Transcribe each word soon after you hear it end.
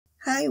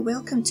Hi,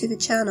 welcome to the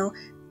channel.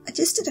 I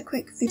just did a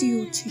quick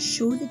video to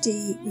show the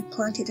day we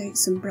planted out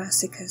some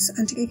brassicas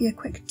and to give you a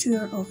quick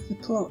tour of the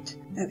plot,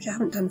 which I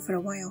haven't done for a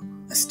while.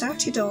 I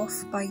started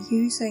off by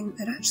using,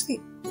 they're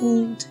actually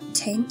old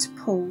tent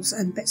poles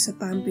and bits of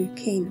bamboo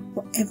cane,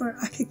 whatever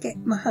I could get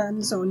my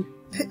hands on.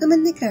 Put them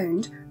in the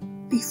ground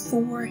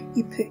before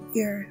you put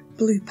your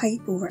blue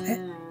pipe over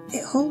it.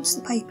 It holds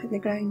the pipe in the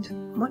ground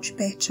much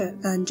better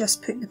than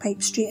just putting the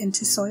pipe straight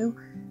into soil.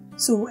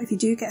 So if you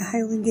do get a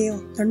howling gale,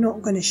 they're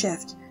not going to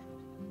shift.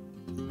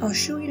 I'll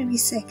show you in a wee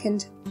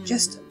second,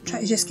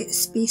 try to get the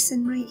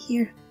spacing right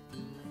here.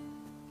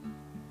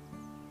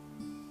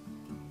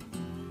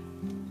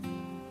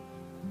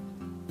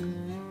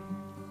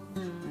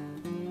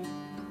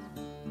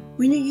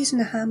 When you're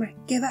using a hammer,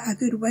 give it a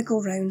good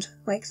wiggle round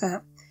like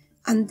that,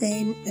 and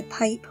then the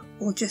pipe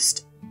will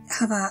just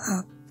have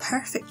a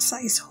perfect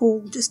size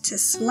hole just to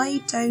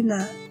slide down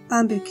that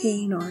bamboo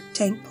cane or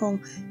tent pole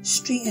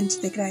straight into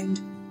the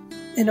ground.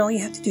 And all you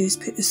have to do is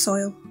put the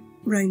soil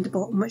round the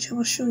bottom, which I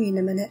will show you in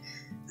a minute.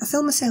 I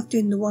filmed myself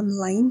doing the one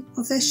line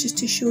of this just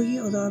to show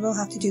you, although I will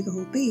have to do the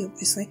whole bay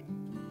obviously.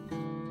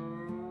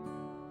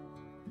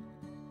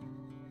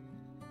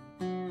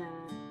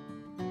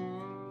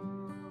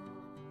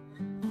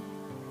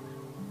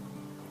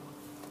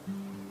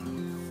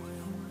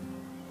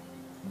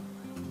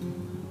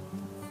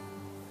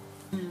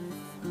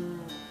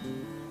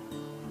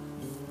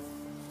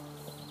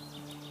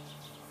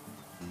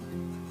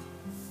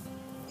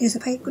 Here's the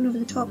pipe going over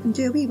the top, and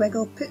do a wee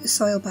wiggle, put the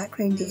soil back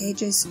round the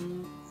edges.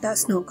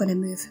 That's not going to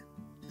move.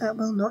 That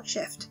will not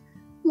shift.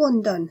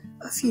 One done,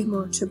 a few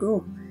more to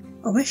go.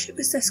 I wish it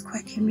was this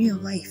quick in real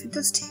life. It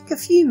does take a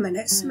few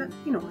minutes, but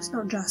you know, it's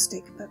not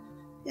drastic, but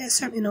yeah, it's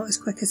certainly not as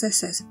quick as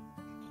this is.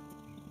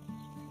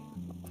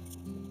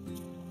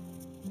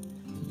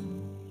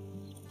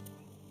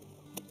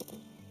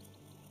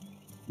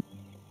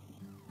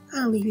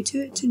 I'll leave you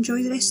to it to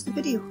enjoy the rest of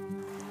the video.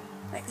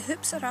 Right, the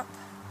hoops are up.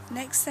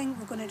 Next thing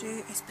we're going to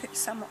do is put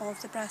some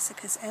of the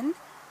brassicas in,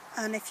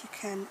 and if you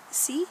can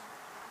see,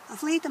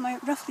 I've laid them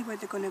out roughly where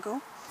they're going to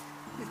go.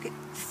 We've got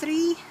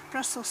 3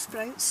 Brussels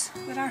sprouts.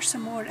 There are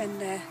some more in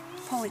the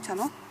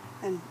polytunnel,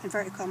 in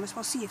inverted commas.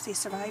 We'll see if they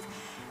survive.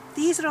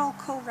 These are all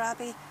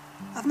kohlrabi.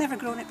 I've never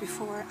grown it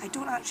before. I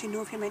don't actually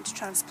know if you're meant to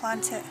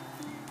transplant it,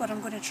 but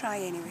I'm going to try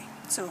anyway.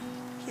 So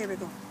here we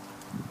go.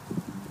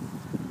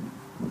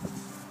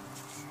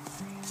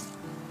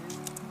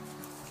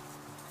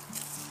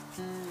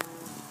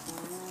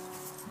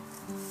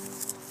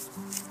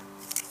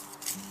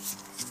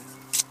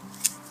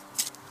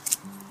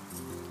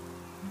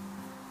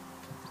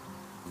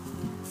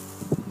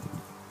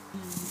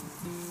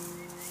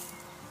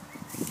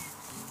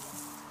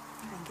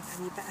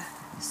 A bit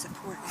of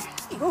support there.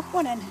 There you go,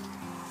 one in.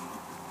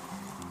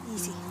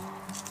 Easy.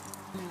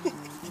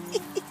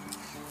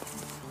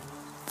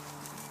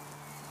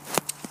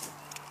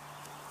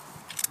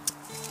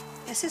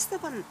 This is the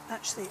one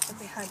actually that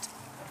we had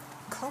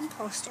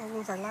compost all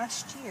over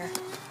last year.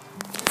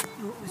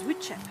 No, it was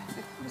wood chip,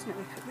 wasn't it?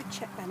 We put wood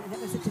chip in and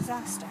it was a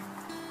disaster.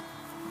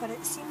 But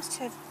it seems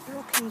to have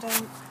broken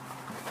down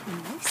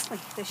nicely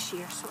this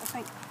year. So I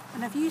think,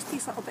 and I've used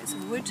these little bits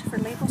of wood for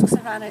labels because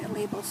I ran out of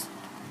labels.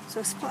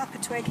 So split up a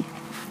twig,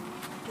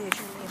 there's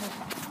your label.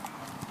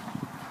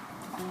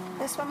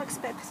 This one looks a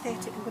bit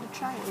pathetic, I'm going to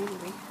try it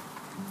anyway.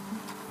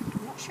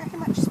 I'm not sure how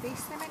much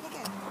space they're meant to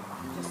get.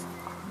 Just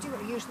do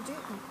what I usually do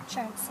and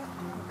chance it.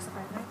 Looks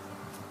about right.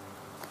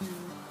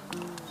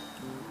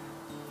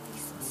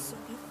 Nice and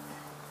soapy.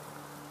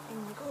 In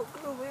you go,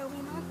 grow well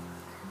wee man.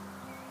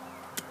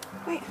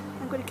 Right,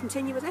 I'm going to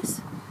continue with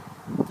this.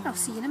 I'll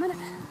see you in a minute.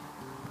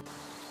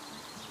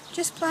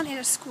 Just planted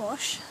a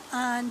squash,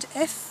 and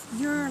if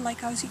you're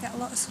like us, you get a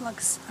lot of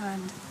slugs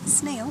and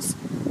snails,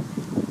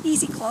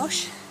 easy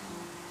cloche.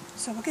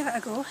 So we'll give it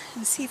a go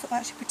and see if it'll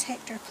actually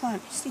protect our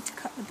plant. Just need to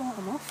cut the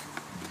bottom off.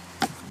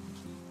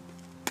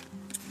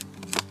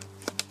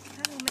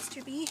 Hello,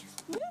 Mr. Bee.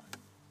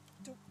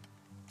 Don't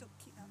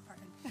keep that part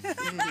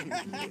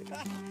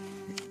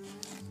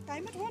in.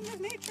 I'm at one with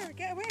nature,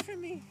 get away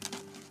from me.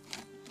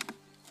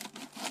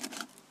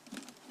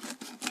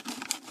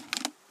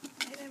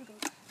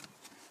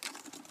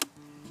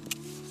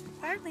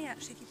 Apparently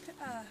actually if you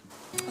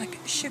put like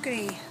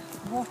sugary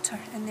water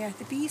in there,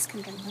 the bees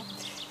can drink that.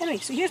 Anyway,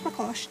 so here's my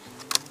cloche.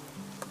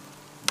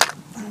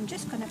 I'm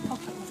just going to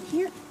pop it over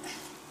here.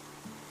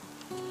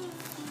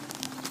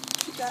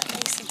 Keep that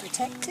nice and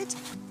protected.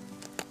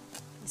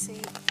 And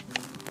say,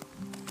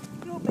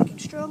 grow big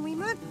and strong wee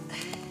man,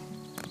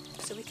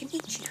 so we can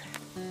eat you.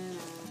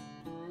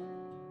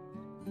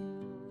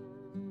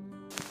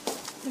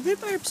 The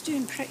rhubarb's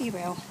doing pretty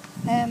well.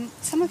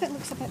 Some of it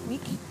looks a bit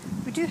weak.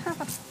 We do have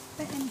a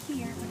bit in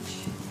here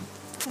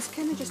which has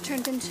kind of just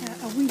turned into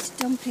a weed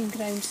dumping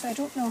ground, so I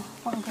don't know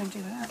what I'm going to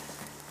do with that.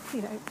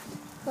 Clear it out.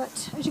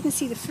 But as you can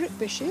see, the fruit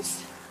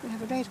bushes, we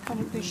have a red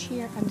currant bush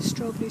here, and the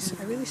strawberries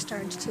are really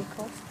starting to take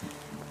off.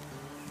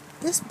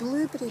 This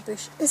blueberry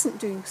bush isn't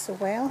doing so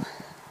well.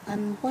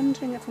 I'm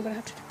wondering if I'm going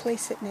to have to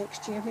replace it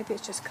next year. Maybe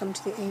it's just come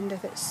to the end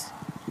of its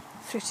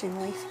fruiting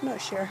life, I'm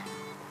not sure.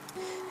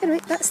 Anyway,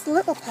 that's the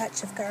little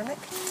patch of garlic.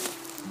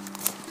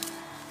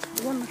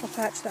 The one little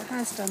patch that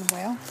has done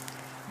well.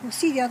 You'll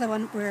see the other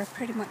one where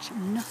pretty much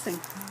nothing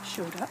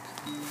showed up.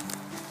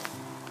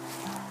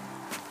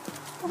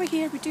 Over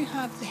here we do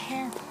have the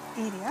herb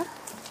area.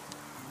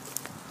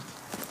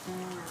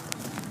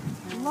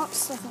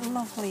 Lots of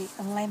lovely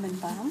lemon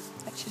balm,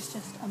 which is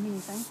just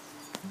amazing.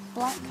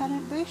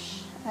 Blackcurrant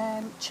bush,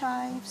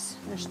 chives,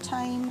 there's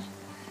thyme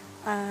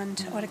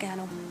and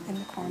oregano in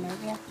the corner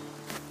there.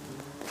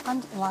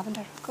 And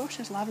lavender, of course,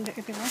 there's lavender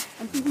everywhere.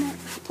 And even our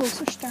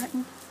apples are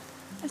starting.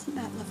 Isn't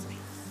that lovely?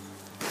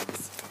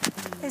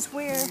 This is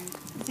where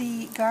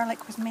the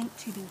garlic was meant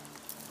to be.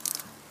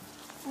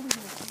 Over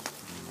here.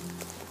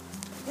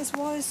 This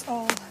was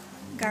all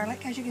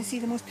garlic. As you can see,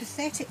 the most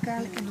pathetic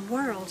garlic in the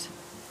world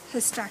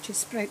has started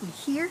sprouting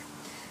here.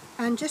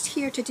 And just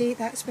here today,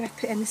 that's where I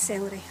put in the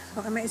celery.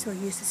 Thought I might as well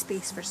use the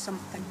space for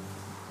something.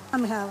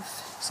 And we have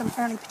some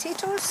early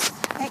potatoes,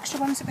 extra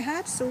ones that we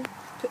had, so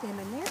put them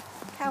in there.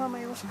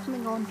 Chamomile's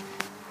coming on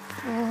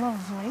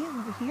lovely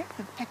over here.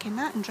 We're picking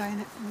that and drying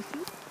it with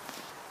you.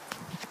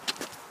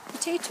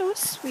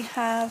 Potatoes, we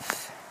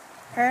have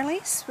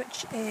earlies,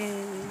 which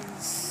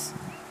is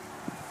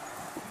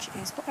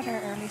what are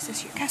our earlies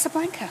this year?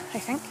 Casablanca, I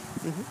think.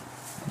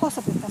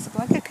 Possibly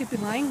Casablanca, could be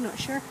lying, not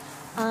sure.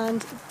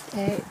 And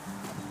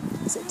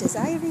is it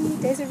Desiree?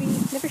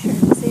 Never sure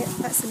how to say it.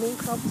 That's the main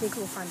crop. They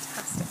grow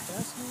fantastic for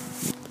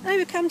us. Now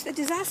we come to the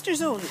disaster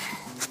zone.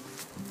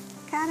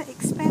 Carrot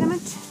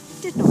experiment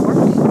did not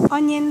work.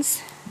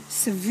 Onions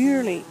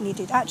severely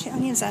needed. Actually,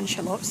 onions and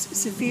shallots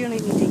severely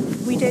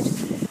needing weeded.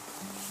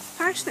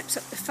 Parsnips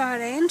at the far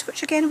end,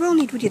 which again will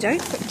need weeded out,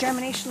 but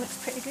germination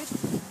looks pretty good.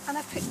 And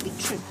I've put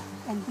beetroot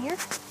in here,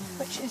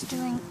 which is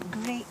doing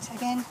great.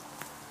 Again,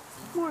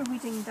 more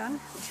weeding done,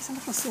 which is a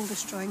little soul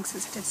destroying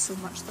since I did so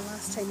much the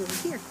last time we were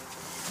here.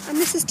 And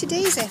this is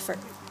today's effort.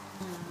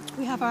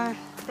 We have our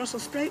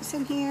Brussels sprouts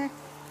in here,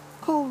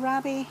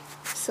 kohlrabi,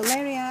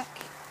 celeriac,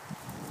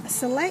 a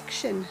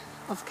selection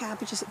of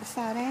cabbages at the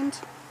far end,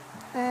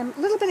 a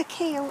little bit of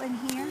kale in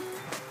here.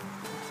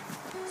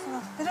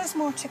 So there is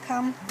more to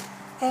come.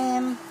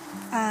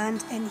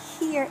 And in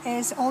here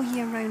is all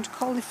year round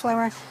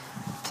cauliflower.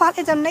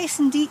 Planted them nice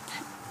and deep.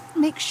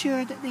 Make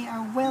sure that they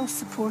are well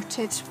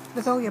supported.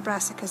 With all your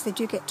brassicas, they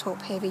do get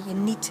top heavy. You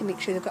need to make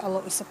sure they've got a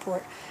lot of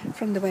support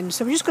from the wind.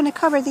 So we're just going to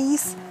cover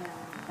these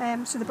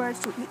so the birds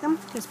don't eat them,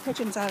 because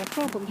pigeons are a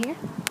problem here.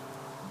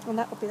 And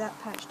that will be that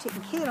patch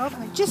taken care of.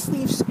 And I just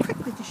need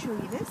quickly to show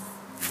you this.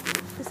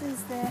 This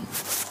is the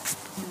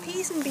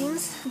peas and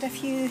beans and a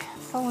few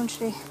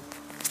voluntary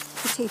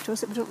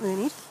potatoes that we don't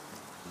really need.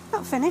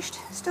 Not finished,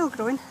 still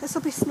growing. This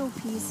will be snow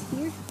peas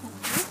here.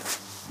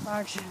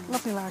 Large,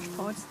 lovely large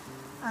pods.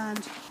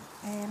 And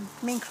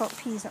main crop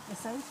peas up the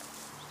side.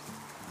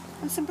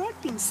 And some broad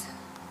beans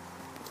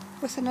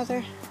with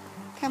another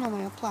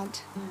chamomile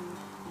plant.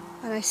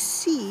 And I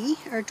see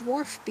our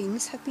dwarf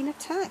beans have been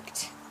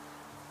attacked.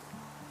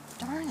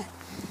 Darn it.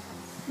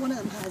 One of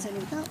them has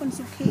anyway. That one's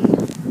okay.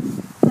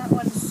 That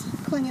one's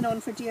clinging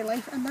on for dear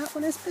life, and that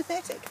one is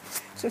pathetic.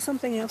 So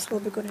something else will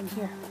be going in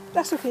here.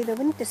 That's okay though,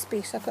 we need the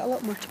space. I've got a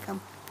lot more to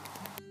come.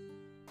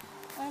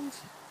 And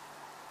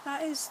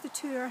that is the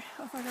tour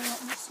of our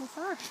allotment so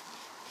far.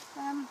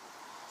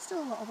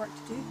 Still a lot of work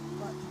to do,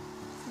 but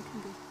it's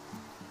looking good.